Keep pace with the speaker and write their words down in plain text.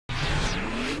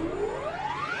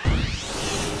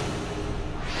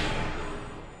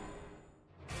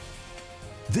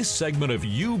This segment of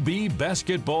UB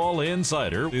Basketball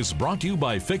Insider is brought to you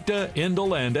by Fichte,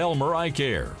 Endel, and Elmer Eye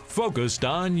Care. Focused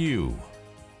on you.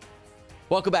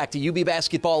 Welcome back to UB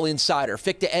Basketball Insider.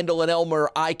 Fichte, Endel, and Elmer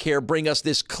Eye Care bring us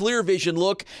this clear vision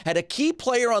look at a key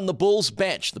player on the Bulls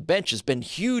bench. The bench has been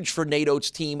huge for Nate Oates'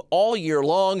 team all year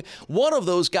long. One of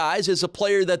those guys is a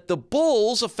player that the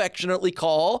Bulls affectionately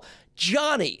call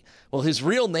Johnny. Well, his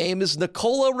real name is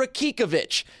Nikola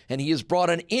Rakicevic, and he has brought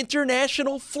an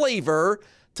international flavor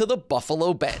to the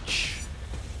Buffalo bench.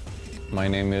 My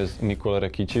name is Nikola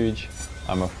Rakicevic.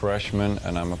 I'm a freshman,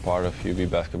 and I'm a part of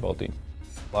UB basketball team.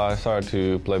 I started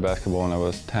to play basketball when I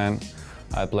was 10.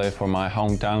 I played for my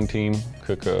hometown team,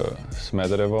 Kuka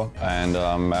Smederevo, and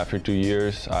after 2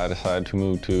 years, I decided to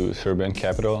move to Serbian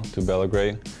capital, to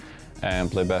Belgrade, and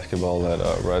play basketball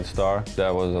at Red Star.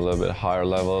 That was a little bit higher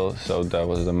level, so that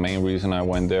was the main reason I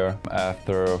went there.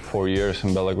 After 4 years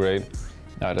in Belgrade,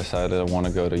 I decided I want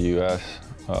to go to US.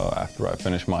 After I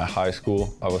finished my high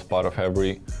school, I was part of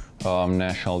every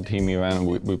national team event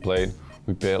we played.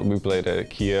 We played at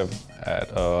Kiev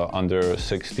at under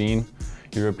 16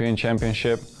 European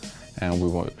Championship, and we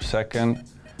were second.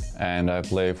 And I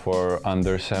played for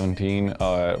under 17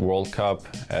 at World Cup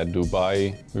at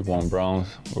Dubai. We won bronze.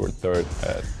 We were third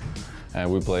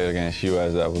and we played against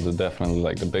US. That was definitely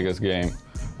like the biggest game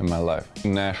in my life.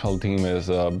 National team is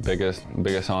the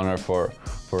biggest honor for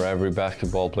every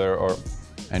basketball player or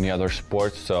any other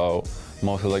sport. So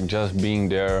mostly like just being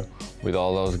there with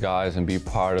all those guys and be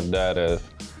part of that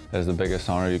is the biggest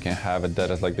honor you can have. That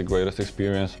is like the greatest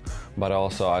experience. But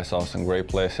also I saw some great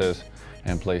places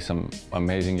and play some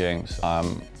amazing games. I'm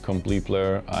a complete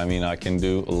player. I mean, I can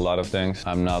do a lot of things.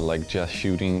 I'm not like just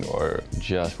shooting or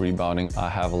just rebounding. I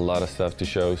have a lot of stuff to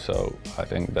show, so I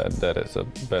think that is the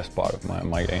best part of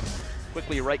my game.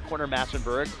 Quickly, right corner,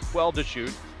 Massenberg, 12 to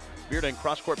shoot. Bearden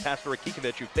cross-court pass to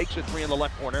Rakicevic, who fakes a three in the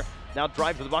left corner. Now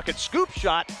drives to the bucket, scoop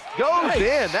shot, goes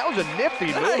in. That was a nifty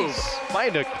move by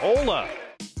Nikola.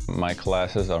 My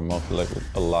classes are mostly like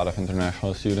a lot of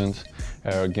international students.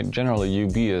 Generally,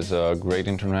 UB is a great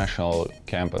international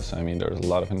campus. I mean, there's a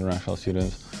lot of international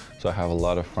students, so I have a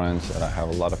lot of friends and I have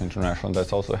a lot of international.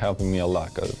 That's also helping me a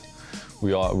lot because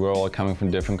we're all coming from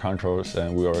different countries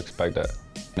and we all expect that.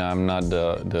 Now, I'm not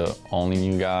the only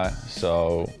new guy,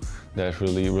 so that's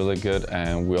really good,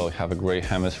 and we all have a great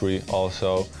chemistry.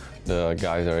 Also, the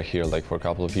guys that are here like for a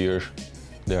couple of years,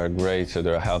 they are great, so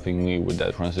they're helping me with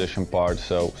that transition part.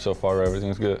 So far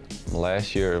everything's good.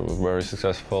 Last year was very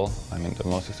successful. I mean, the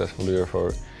most successful year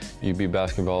for UB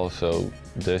basketball. So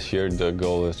this year the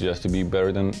goal is just to be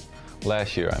better than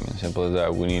last year. I mean, simple as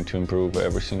that. We need to improve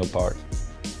every single part.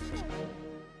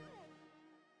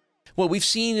 Well, we've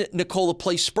seen Nikola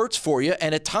play spurts for you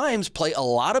and at times play a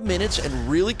lot of minutes and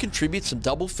really contribute some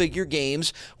double-figure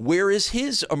games. Where is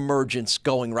his emergence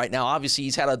going right now? Obviously,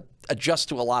 he's had to adjust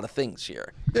to a lot of things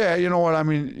here. Yeah, you know what? I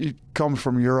mean, he comes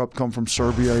from Europe, come from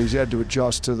Serbia. He's had to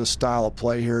adjust to the style of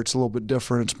play here. It's a little bit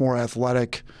different. It's more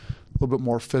athletic, a little bit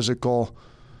more physical.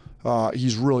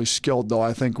 He's really skilled, though.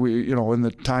 I think in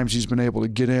the times he's been able to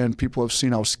get in, people have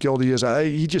seen how skilled he is.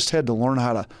 He just had to learn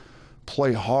how to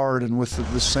play hard and with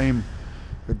the same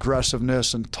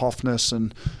aggressiveness and toughness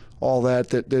and all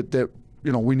that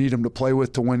we need him to play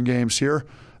with to win games here.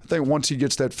 I think once he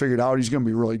gets that figured out, he's going to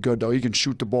be really good, though. He can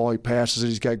shoot the ball, he passes it,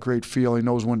 he's got great feel, he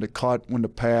knows when to cut, when to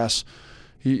pass.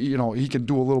 He can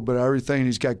do a little bit of everything.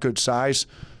 He's got good size.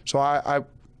 So I'm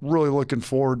really looking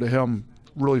forward to him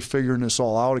really figuring this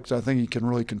all out, because I think he can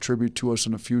really contribute to us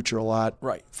in the future a lot.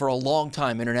 Right. For a long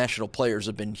time, international players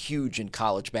have been huge in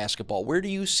college basketball. Where do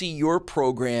you see your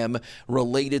program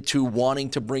related to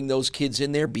wanting to bring those kids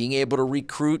in there, being able to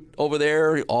recruit over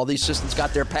there? All these assistants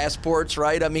got their passports,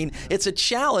 right? I mean, it's a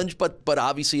challenge, but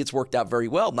obviously it's worked out very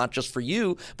well, not just for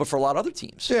you, but for a lot of other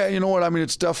teams. Yeah, you know what? I mean,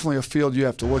 it's definitely a field you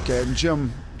have to look at. And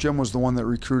Jim was the one that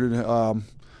recruited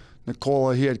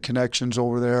Nikola. He had connections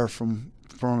over there from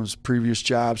his previous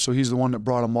job, so he's the one that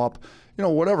brought him up.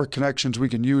 Whatever connections we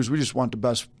can use, we just want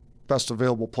the best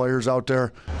available players out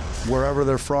there, wherever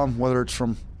they're from, whether it's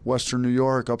from Western New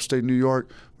York, upstate New York.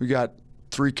 We got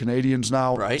 3 Canadians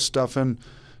now. Right. Stefan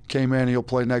came in, he'll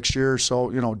play next year.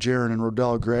 So, Jaron and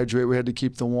Rodell graduate. We had to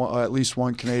keep at least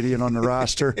one Canadian on the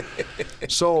roster.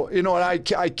 So, and I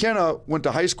Kenna went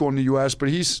to high school in the U.S., but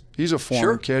he's a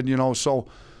foreign kid, So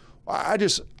I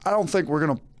don't think we're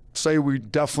going to say we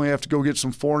definitely have to go get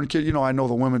some foreign kids. I know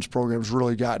the women's program's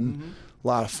really gotten a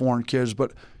lot of foreign kids,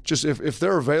 but just if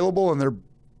they're available and they're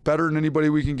better than anybody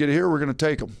we can get here, we're going to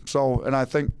take them. So, and I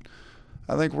think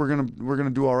I think we're gonna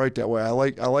do all right that way. I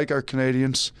like our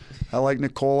Canadians. I like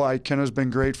Nikola. Kenna's been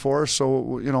great for us.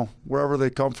 So wherever they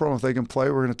come from, if they can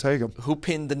play, we're gonna take them. Who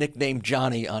pinned the nickname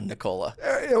Johnny on Nikola?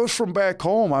 It was from back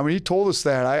home. I mean, he told us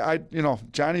that.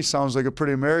 Johnny sounds like a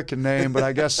pretty American name, but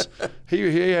I guess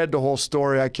he had the whole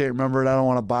story. I can't remember it. I don't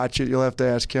want to botch it. You'll have to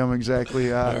ask him exactly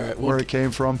where it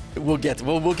came from. We'll get that.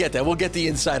 We'll get the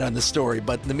insight on the story.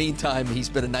 But in the meantime, he's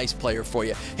been a nice player for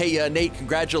you. Hey, Nate,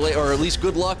 or at least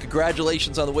good luck.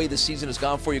 Congratulations on the way this season has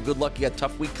gone for you. Good luck. You got a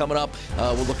tough week coming up.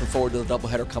 We're looking forward to the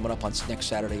doubleheader coming up on next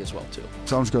Saturday as well, too.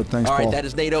 Sounds good. Thanks, All right, Paul. that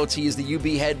is Nate Oates. He is the UB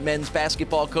head men's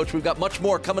basketball coach. We've got much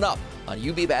more coming up on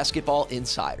UB Basketball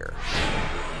Insider.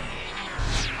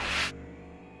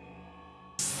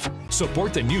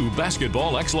 Support the new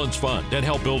Basketball Excellence Fund and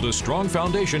help build a strong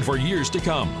foundation for years to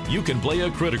come. You can play a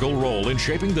critical role in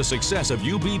shaping the success of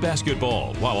UB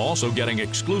basketball while also getting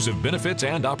exclusive benefits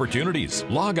and opportunities.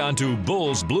 Log on to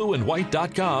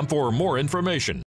bullsblueandwhite.com for more information.